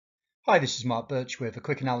Hi, this is Mark Birch with a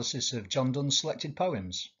quick analysis of John Donne's selected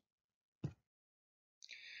poems.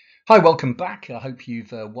 Hi, welcome back. I hope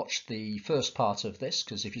you've watched the first part of this,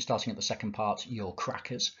 because if you're starting at the second part, you're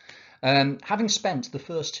crackers. Having spent the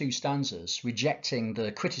first two stanzas rejecting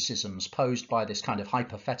the criticisms posed by this kind of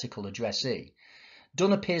hypothetical addressee,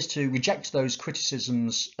 Donne appears to reject those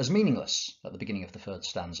criticisms as meaningless at the beginning of the third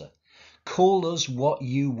stanza. Call us what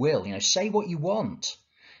you will, say what you want.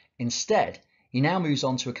 Instead, he now moves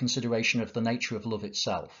on to a consideration of the nature of love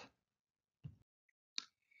itself.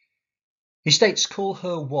 He states, call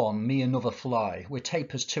her one, me another fly, we're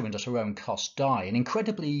tapers too and at our own cost die, an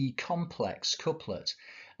incredibly complex couplet,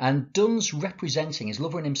 and Donne's representing his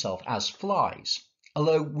lover and himself as flies,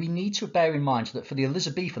 although we need to bear in mind that for the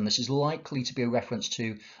Elizabethan this is likely to be a reference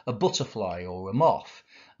to a butterfly or a moth,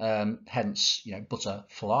 hence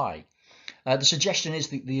butterfly. The suggestion is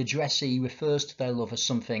that the addressee refers to their love as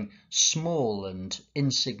something small and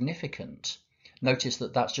insignificant. Notice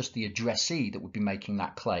that that's just the addressee that would be making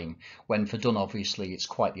that claim, when for Donne, obviously, it's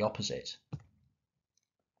quite the opposite.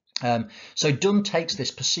 So Donne takes this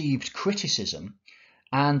perceived criticism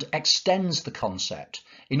and extends the concept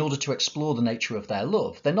in order to explore the nature of their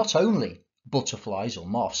love. They're not only butterflies or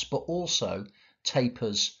moths, but also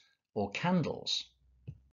tapers or candles.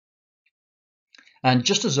 And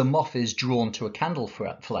just as a moth is drawn to a candle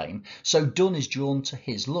flame, so Donne is drawn to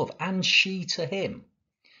his love, and she to him.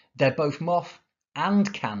 They're both moth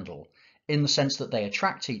and candle in the sense that they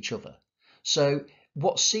attract each other. So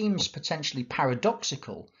what seems potentially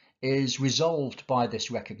paradoxical is resolved by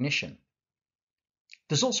this recognition.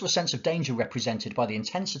 There's also a sense of danger represented by the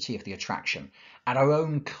intensity of the attraction. At our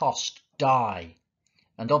own cost, die.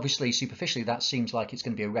 And obviously, superficially, that seems like it's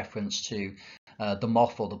going to be a reference to the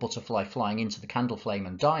moth or the butterfly flying into the candle flame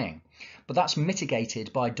and dying. But that's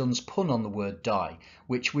mitigated by Donne's pun on the word die,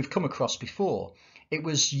 which we've come across before. It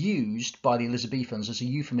was used by the Elizabethans as a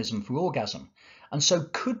euphemism for orgasm, and so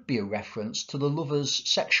could be a reference to the lovers'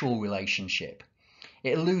 sexual relationship.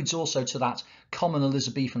 It alludes also to that common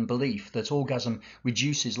Elizabethan belief that orgasm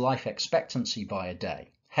reduces life expectancy by a day,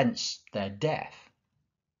 hence their death.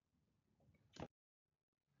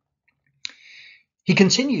 He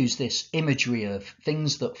continues this imagery of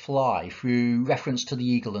things that fly through reference to the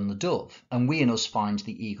eagle and the dove, and we in us find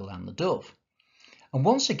the eagle and the dove. And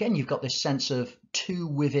once again, you've got this sense of two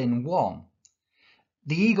within one.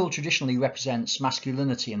 The eagle traditionally represents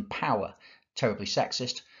masculinity and power, terribly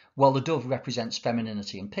sexist, while the dove represents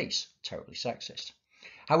femininity and peace, terribly sexist.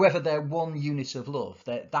 However, they're one unit of love.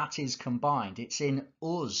 That is combined. It's in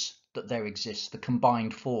us that there exists the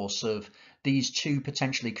combined force of these two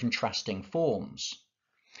potentially contrasting forms.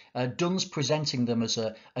 Donne's presenting them as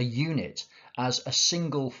a unit, as a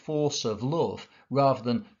single force of love, rather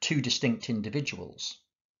than two distinct individuals.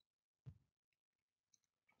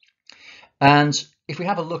 And if we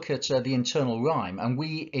have a look at the internal rhyme, and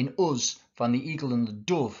we in us find the eagle and the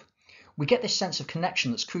dove, we get this sense of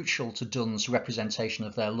connection that's crucial to Donne's representation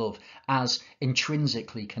of their love as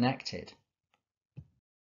intrinsically connected.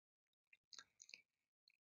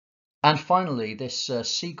 And finally, this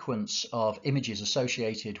sequence of images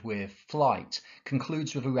associated with flight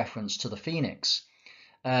concludes with a reference to the phoenix.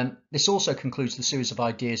 This also concludes the series of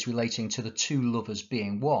ideas relating to the two lovers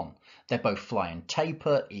being one. They're both fly and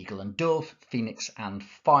taper, eagle and dove, phoenix and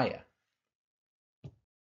fire.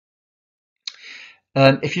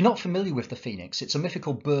 If you're not familiar with the phoenix, it's a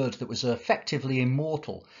mythical bird that was effectively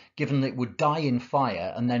immortal, given that it would die in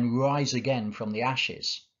fire and then rise again from the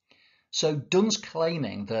ashes. So Donne's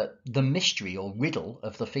claiming that the mystery or riddle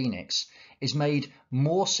of the phoenix is made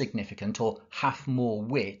more significant or hath more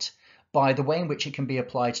wit by the way in which it can be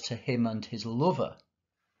applied to him and his lover.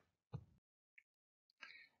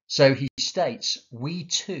 So he states, we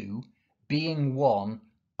two, being one,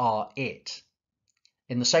 are it.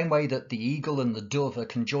 In the same way that the eagle and the dove are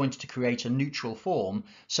conjoined to create a neutral form,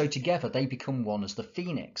 so together they become one as the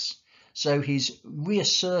phoenix. So he's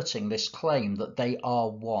reasserting this claim that they are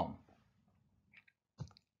one.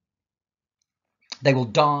 They will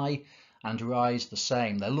die and rise the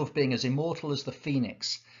same, their love being as immortal as the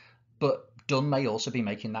phoenix. But Donne may also be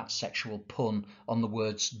making that sexual pun on the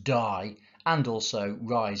words die and also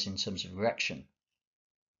rise in terms of erection.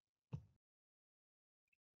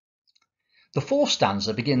 The fourth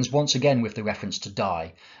stanza begins once again with the reference to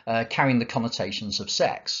die, carrying the connotations of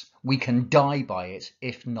sex. We can die by it,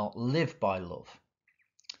 if not live by love.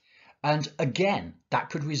 And again, that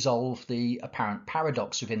could resolve the apparent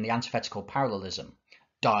paradox within the antithetical parallelism.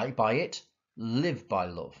 Die by it, live by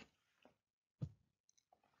love.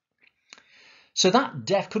 So that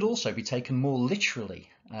death could also be taken more literally.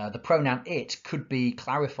 The pronoun it could be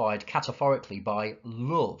clarified cataphorically by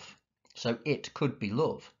love. So it could be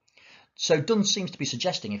love. So Donne seems to be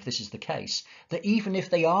suggesting, if this is the case, that even if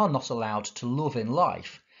they are not allowed to love in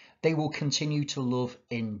life, they will continue to love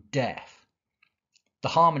in death. The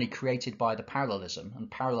harmony created by the parallelism,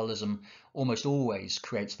 and parallelism almost always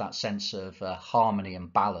creates that sense of harmony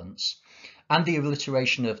and balance, and the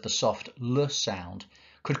alliteration of the soft l sound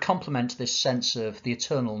could complement this sense of the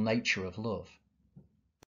eternal nature of love.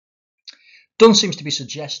 Donne seems to be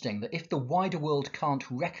suggesting that if the wider world can't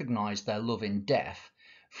recognise their love in death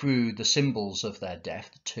through the symbols of their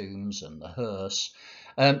death, the tombs and the hearse,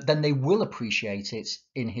 then they will appreciate it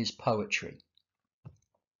in his poetry.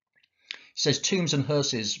 He says tombs and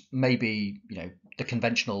hearses may be, the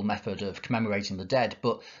conventional method of commemorating the dead,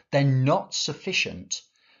 but they're not sufficient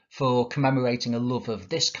for commemorating a love of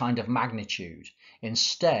this kind of magnitude.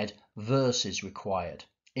 Instead, verse is required.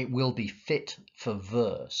 It will be fit for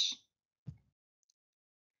verse.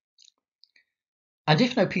 And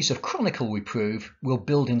if no piece of chronicle we prove, we'll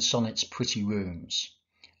build in sonnets pretty rooms.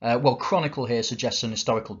 Well, chronicle here suggests an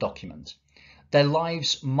historical document. Their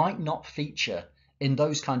lives might not feature in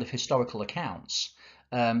those kind of historical accounts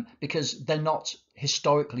because they're not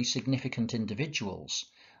historically significant individuals,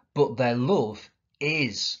 but their love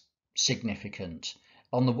is significant.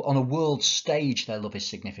 On a world stage, their love is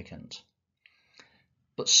significant.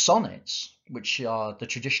 But sonnets, which are the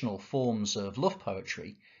traditional forms of love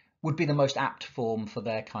poetry, would be the most apt form for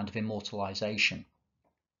their kind of immortalization.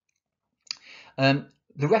 The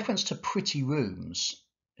reference to pretty rooms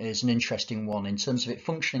is an interesting one in terms of it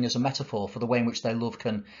functioning as a metaphor for the way in which their love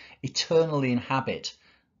can eternally inhabit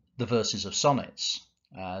the verses of sonnets.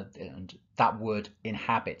 And that word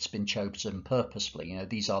inhabit's been chosen purposefully.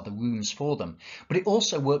 These are the rooms for them. But it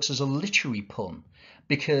also works as a literary pun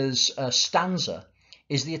because stanza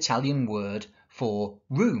is the Italian word for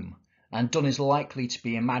room. And Donne is likely to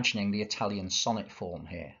be imagining the Italian sonnet form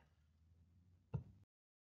here.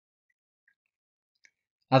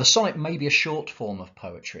 Now, the sonnet may be a short form of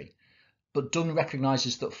poetry, but Donne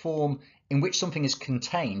recognises that form in which something is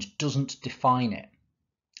contained doesn't define it.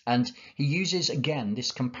 And he uses, again,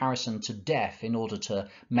 this comparison to death in order to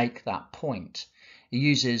make that point. He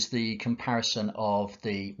uses the comparison of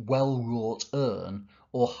the well-wrought urn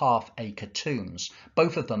or half-acre tombs.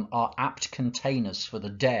 Both of them are apt containers for the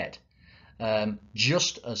dead.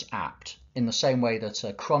 Just as apt, in the same way that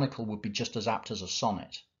a chronicle would be just as apt as a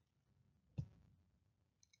sonnet.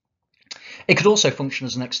 It could also function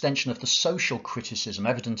as an extension of the social criticism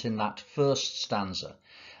evident in that first stanza,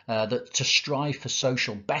 that to strive for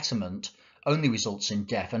social betterment only results in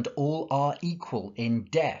death, and all are equal in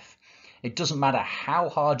death. It doesn't matter how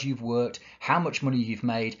hard you've worked, how much money you've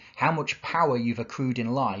made, how much power you've accrued in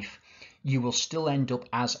life, you will still end up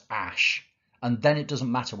as ash. And then it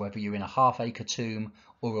doesn't matter whether you're in a half-acre tomb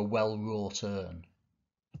or a well-wrought urn.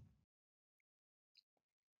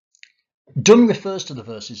 Donne refers to the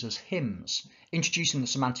verses as hymns, introducing the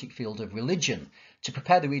semantic field of religion to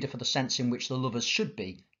prepare the reader for the sense in which the lovers should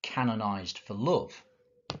be canonised for love.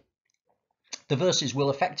 The verses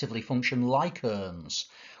will effectively function like urns,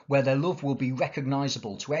 where their love will be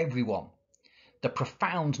recognisable to everyone. The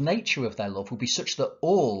profound nature of their love will be such that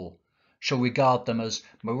all shall regard them as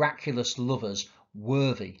miraculous lovers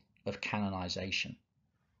worthy of canonisation.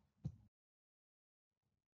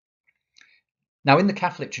 Now, in the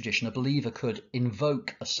Catholic tradition, a believer could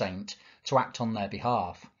invoke a saint to act on their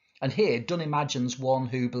behalf. And here, Donne imagines one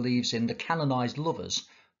who believes in the canonised lovers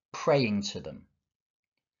praying to them.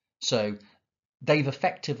 So they've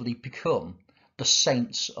effectively become the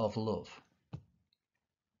saints of love.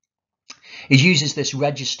 He uses this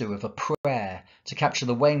register of a prayer to capture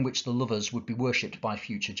the way in which the lovers would be worshipped by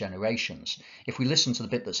future generations. If we listen to the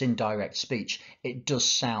bit that's in direct speech, it does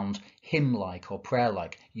sound hymn-like or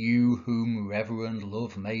prayer-like. You whom reverend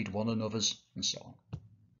love made one another's, and so on.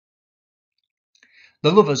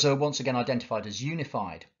 The lovers are once again identified as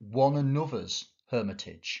unified, one another's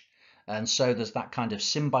hermitage. And so there's that kind of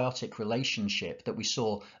symbiotic relationship that we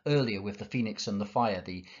saw earlier with the phoenix and the fire,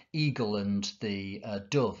 the eagle and the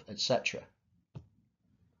dove, etc.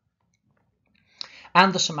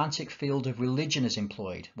 And the semantic field of religion is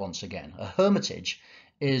employed once again. A hermitage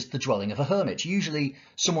is the dwelling of a hermit, usually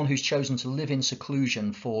someone who's chosen to live in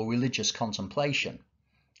seclusion for religious contemplation.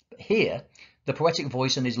 But here, the poetic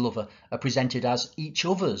voice and his lover are presented as each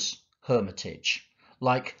other's hermitage,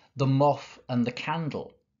 like the moth and the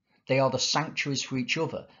candle. They are the sanctuaries for each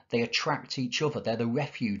other. They attract each other. They're the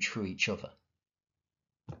refuge for each other.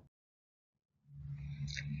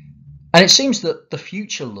 And it seems that the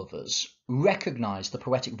future lovers recognise the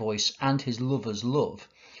poetic voice and his lover's love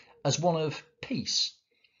as one of peace.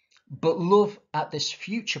 But love at this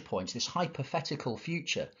future point, this hypothetical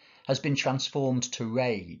future, has been transformed to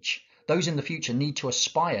rage. Those in the future need to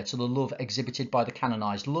aspire to the love exhibited by the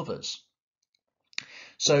canonized lovers.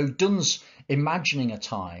 So Donne's imagining a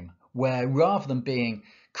time where, rather than being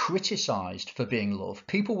criticized for being love,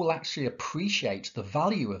 people will actually appreciate the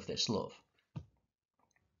value of this love.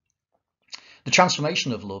 The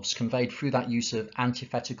transformation of love's conveyed through that use of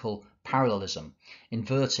antithetical parallelism,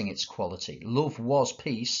 inverting its quality. Love was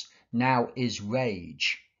peace, now is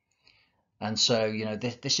rage. And so, you know,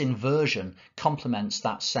 this inversion complements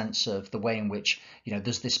that sense of the way in which, you know,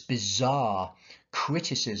 there's this bizarre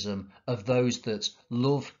criticism of those that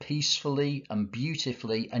love peacefully and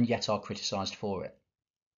beautifully and yet are criticized for it.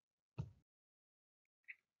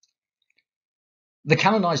 The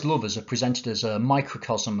canonized lovers are presented as a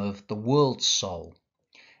microcosm of the world's soul.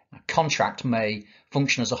 Contract may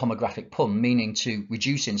function as a homographic pun, meaning to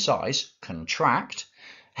reduce in size, contract,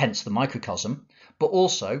 hence the microcosm, but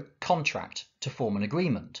also contract, to form an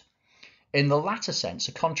agreement. In the latter sense,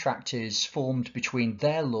 a contract is formed between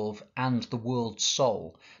their love and the world's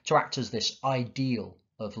soul to act as this ideal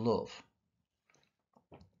of love.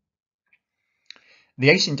 The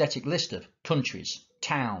asyndetic list of countries,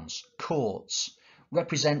 towns, courts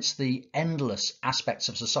represents the endless aspects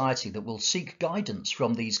of society that will seek guidance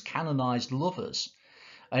from these canonized lovers.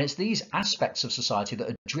 And it's these aspects of society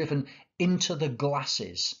that are driven into the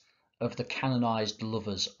glasses of the canonized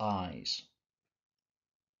lover's eyes.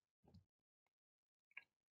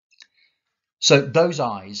 So those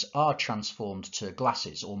eyes are transformed to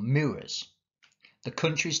glasses or mirrors. The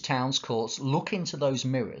countries, towns, courts look into those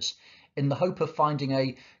mirrors in the hope of finding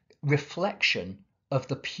a reflection of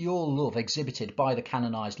the pure love exhibited by the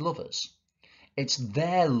canonized lovers. It's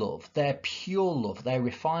their love, their pure love, their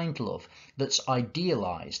refined love that's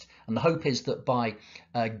idealized, and the hope is that by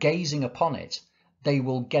gazing upon it, they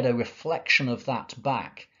will get a reflection of that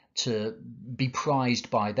back to be prized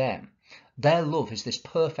by them. Their love is this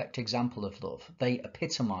perfect example of love. They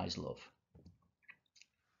epitomize love.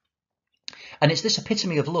 And it's this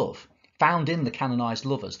epitome of love found in the canonized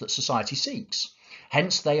lovers that society seeks.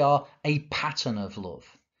 Hence, they are a pattern of love,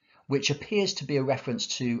 which appears to be a reference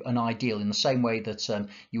to an ideal in the same way that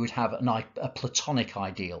you would have a Platonic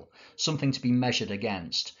ideal, something to be measured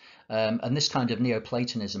against. And this kind of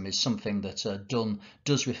Neoplatonism is something that Donne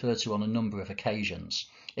does refer to on a number of occasions.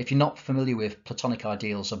 If you're not familiar with Platonic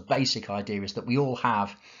ideals, a basic idea is that we all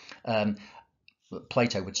have,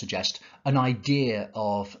 Plato would suggest, an idea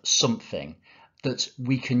of something that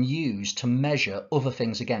we can use to measure other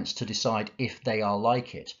things against to decide if they are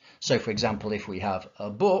like it. So, for example, if we have a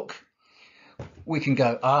book, we can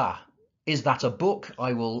go, is that a book?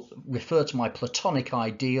 I will refer to my Platonic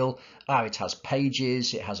ideal. It has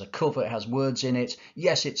pages, it has a cover, it has words in it.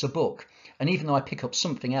 Yes, it's a book. And even though I pick up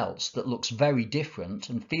something else that looks very different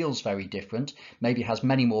and feels very different, maybe has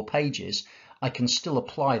many more pages, I can still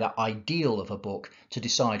apply that ideal of a book to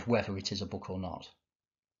decide whether it is a book or not.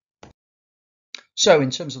 So,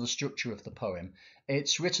 in terms of the structure of the poem,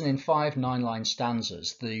 it's written in 5 9-line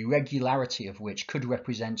stanzas, the regularity of which could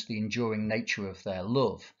represent the enduring nature of their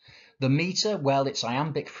love. The metre, well, it's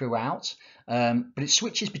iambic throughout, but it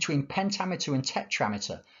switches between pentameter and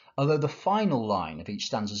tetrameter, although the final line of each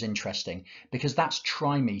stanza is interesting because that's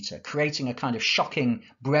trimeter, creating a kind of shocking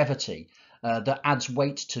brevity that adds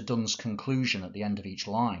weight to Donne's conclusion at the end of each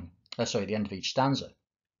line. At the end of each stanza.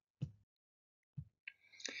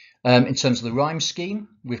 In terms of the rhyme scheme,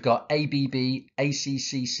 we've got ABB,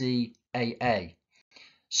 ACCC, AA.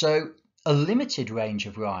 So a limited range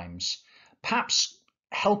of rhymes, perhaps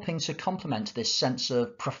helping to complement this sense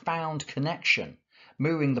of profound connection,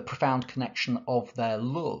 mirroring the profound connection of their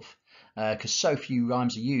love, because so few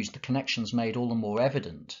rhymes are used, the connection's made all the more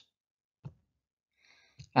evident.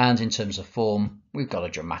 And in terms of form, we've got a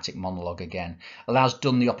dramatic monologue again, allows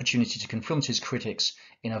Donne the opportunity to confront his critics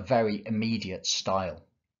in a very immediate style.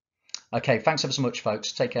 Okay, thanks ever so much,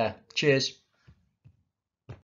 folks. Take care. Cheers.